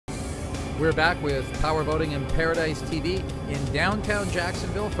We're back with Powerboating in Paradise TV in downtown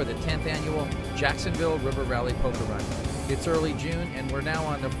Jacksonville for the 10th annual Jacksonville River Rally Poker Run. It's early June and we're now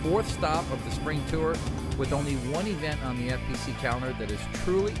on the 4th stop of the spring tour with only one event on the FPC calendar that is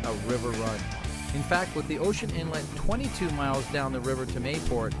truly a river run. In fact, with the ocean inlet 22 miles down the river to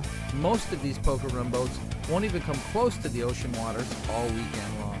Mayport, most of these poker run boats won't even come close to the ocean waters all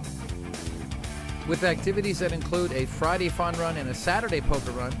weekend long. With activities that include a Friday fun run and a Saturday poker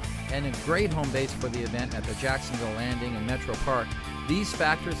run, and a great home base for the event at the Jacksonville Landing and Metro Park, these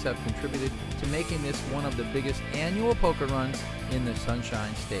factors have contributed to making this one of the biggest annual poker runs in the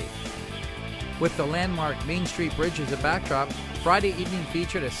Sunshine State. With the landmark Main Street Bridge as a backdrop, Friday evening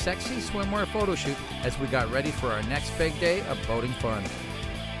featured a sexy swimwear photo shoot as we got ready for our next big day of boating fun.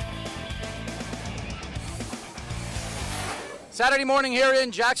 Saturday morning here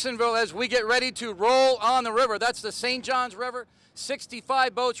in Jacksonville as we get ready to roll on the river. That's the St. Johns River.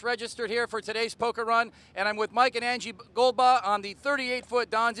 65 boats registered here for today's poker run, and I'm with Mike and Angie Goldbaugh on the 38-foot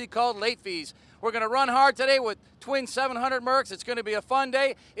Donzi called Late Fees. We're going to run hard today with twin 700 Mercs. It's going to be a fun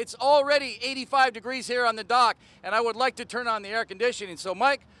day. It's already 85 degrees here on the dock, and I would like to turn on the air conditioning. So,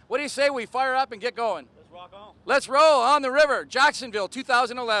 Mike, what do you say we fire up and get going? Let's rock on. Let's roll on the river, Jacksonville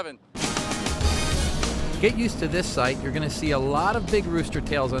 2011. Get used to this site. You're going to see a lot of big rooster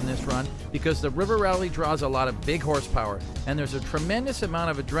tails on this run because the River Rally draws a lot of big horsepower, and there's a tremendous amount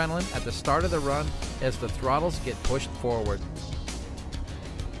of adrenaline at the start of the run as the throttles get pushed forward.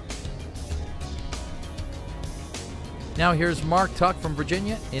 Now here's Mark Tuck from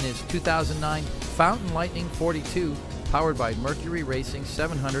Virginia in his 2009 Fountain Lightning 42 powered by Mercury Racing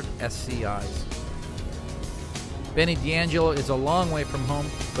 700 SCIs. Benny D'Angelo is a long way from home,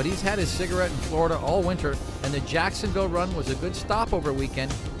 but he's had his cigarette in Florida all winter, and the Jacksonville run was a good stopover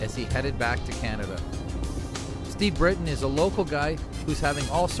weekend as he headed back to Canada. Steve Britton is a local guy who's having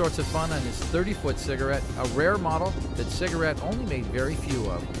all sorts of fun on his 30-foot cigarette, a rare model that Cigarette only made very few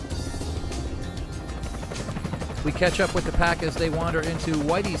of. We catch up with the pack as they wander into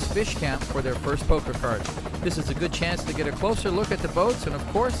Whitey's Fish Camp for their first poker cards. This is a good chance to get a closer look at the boats and, of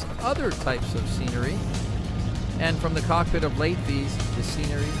course, other types of scenery. And from the cockpit of Late Fees, the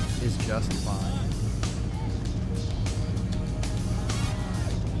scenery is just fine.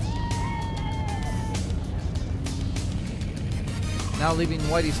 Now leaving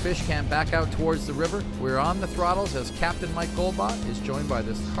Whitey's Fish Camp back out towards the river, we're on the throttles as Captain Mike Goldbaugh is joined by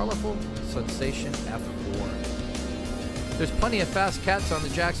this colorful Sensation F4. There's plenty of fast cats on the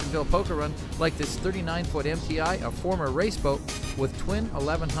Jacksonville poker run, like this 39-foot MTI, a former race boat with twin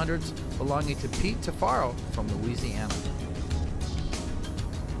 1100s belonging to Pete Tafaro from Louisiana.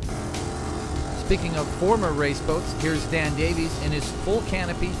 Speaking of former race boats, here's Dan Davies in his full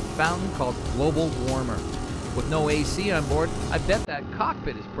canopy fountain called Global Warmer. With no AC on board, I bet that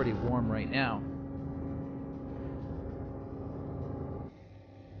cockpit is pretty warm right now.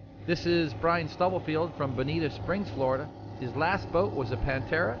 This is Brian Stubblefield from Bonita Springs, Florida. His last boat was a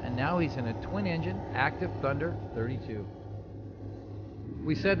Pantera, and now he's in a twin-engine Active Thunder 32.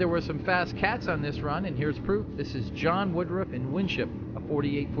 We said there were some fast cats on this run, and here's proof. This is John Woodruff in Winship, a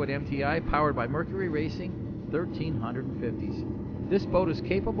 48-foot MTI powered by Mercury Racing 1350s. This boat is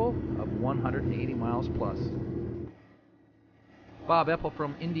capable of 180 miles plus. Bob Eppel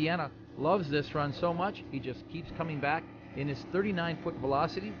from Indiana loves this run so much, he just keeps coming back in his 39-foot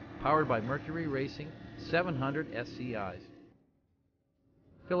Velocity powered by Mercury Racing 700 SCIs.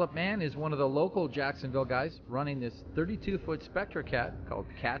 Philip Mann is one of the local Jacksonville guys running this 32-foot Spectra Cat called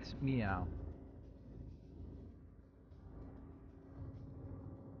Cat's Meow.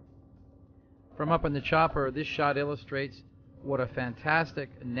 From up in the chopper, this shot illustrates what a fantastic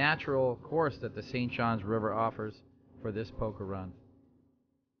natural course that the St. Johns River offers for this poker run.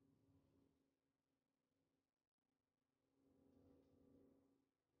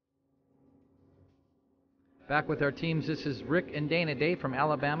 Back with our teams, this is Rick and Dana Day from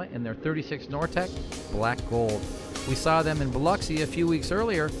Alabama in their 36 Nortec Black Gold. We saw them in Biloxi a few weeks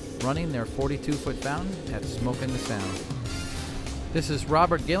earlier running their 42-foot fountain at Smoke in the Sound. This is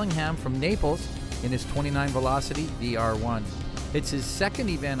Robert Gillingham from Naples in his 29 Velocity VR1. It's his second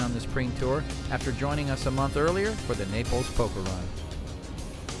event on the spring tour after joining us a month earlier for the Naples Poker Run.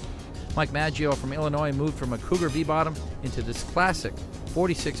 Mike Maggio from Illinois moved from a Cougar V-bottom into this classic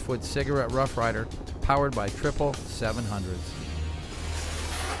 46-foot cigarette Rough Rider powered by triple 700s.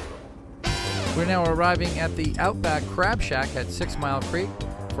 We're now arriving at the Outback Crab Shack at 6 Mile Creek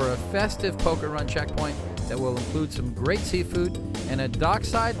for a festive poker run checkpoint that will include some great seafood and a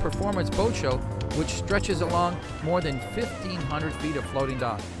dockside performance boat show which stretches along more than 1,500 feet of floating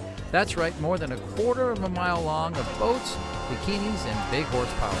dock. That's right, more than a quarter of a mile long of boats, bikinis, and big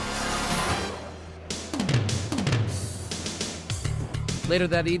horsepower. Later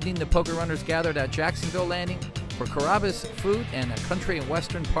that evening, the poker runners gathered at Jacksonville Landing for Carrabba's food and a country and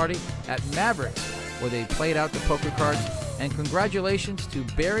western party at Mavericks, where they played out the poker cards. And congratulations to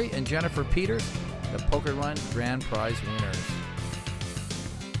Barry and Jennifer Peters, the Poker Run Grand Prize winners.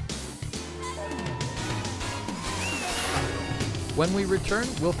 When we return,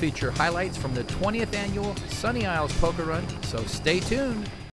 we'll feature highlights from the 20th annual Sunny Isles Poker Run, so stay tuned.